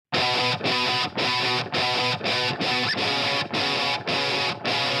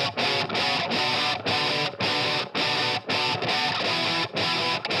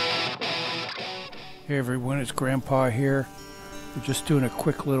Hey everyone, it's Grandpa here. We're just doing a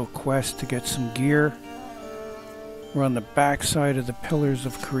quick little quest to get some gear. We're on the back side of the Pillars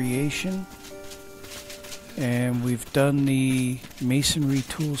of Creation. And we've done the Masonry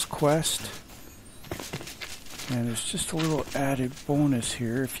Tools quest. And there's just a little added bonus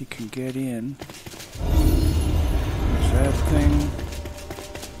here if you can get in. There's that thing.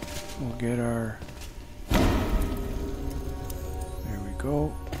 We'll get our... There we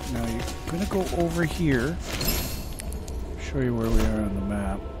go. Now you're going to go over here. Show you where we are on the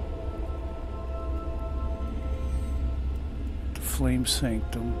map. The Flame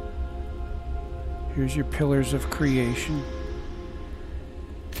Sanctum. Here's your Pillars of Creation.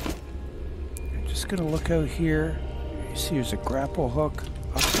 I'm just going to look out here. You see there's a grapple hook.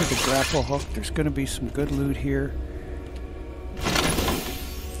 Up to the grapple hook, there's going to be some good loot here.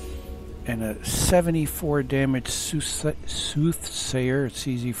 And a 74 damage Soothsayer. It's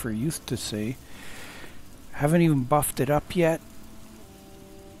easy for youth to say. Haven't even buffed it up yet.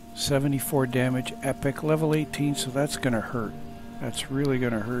 74 damage epic, level 18, so that's going to hurt. That's really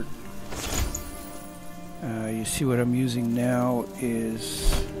going to hurt. You see what I'm using now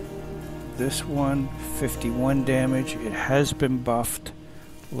is this one, 51 damage. It has been buffed,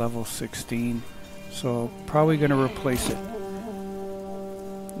 level 16, so probably going to replace it.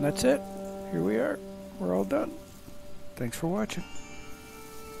 And that's it. Here we are. We're all done. Thanks for watching.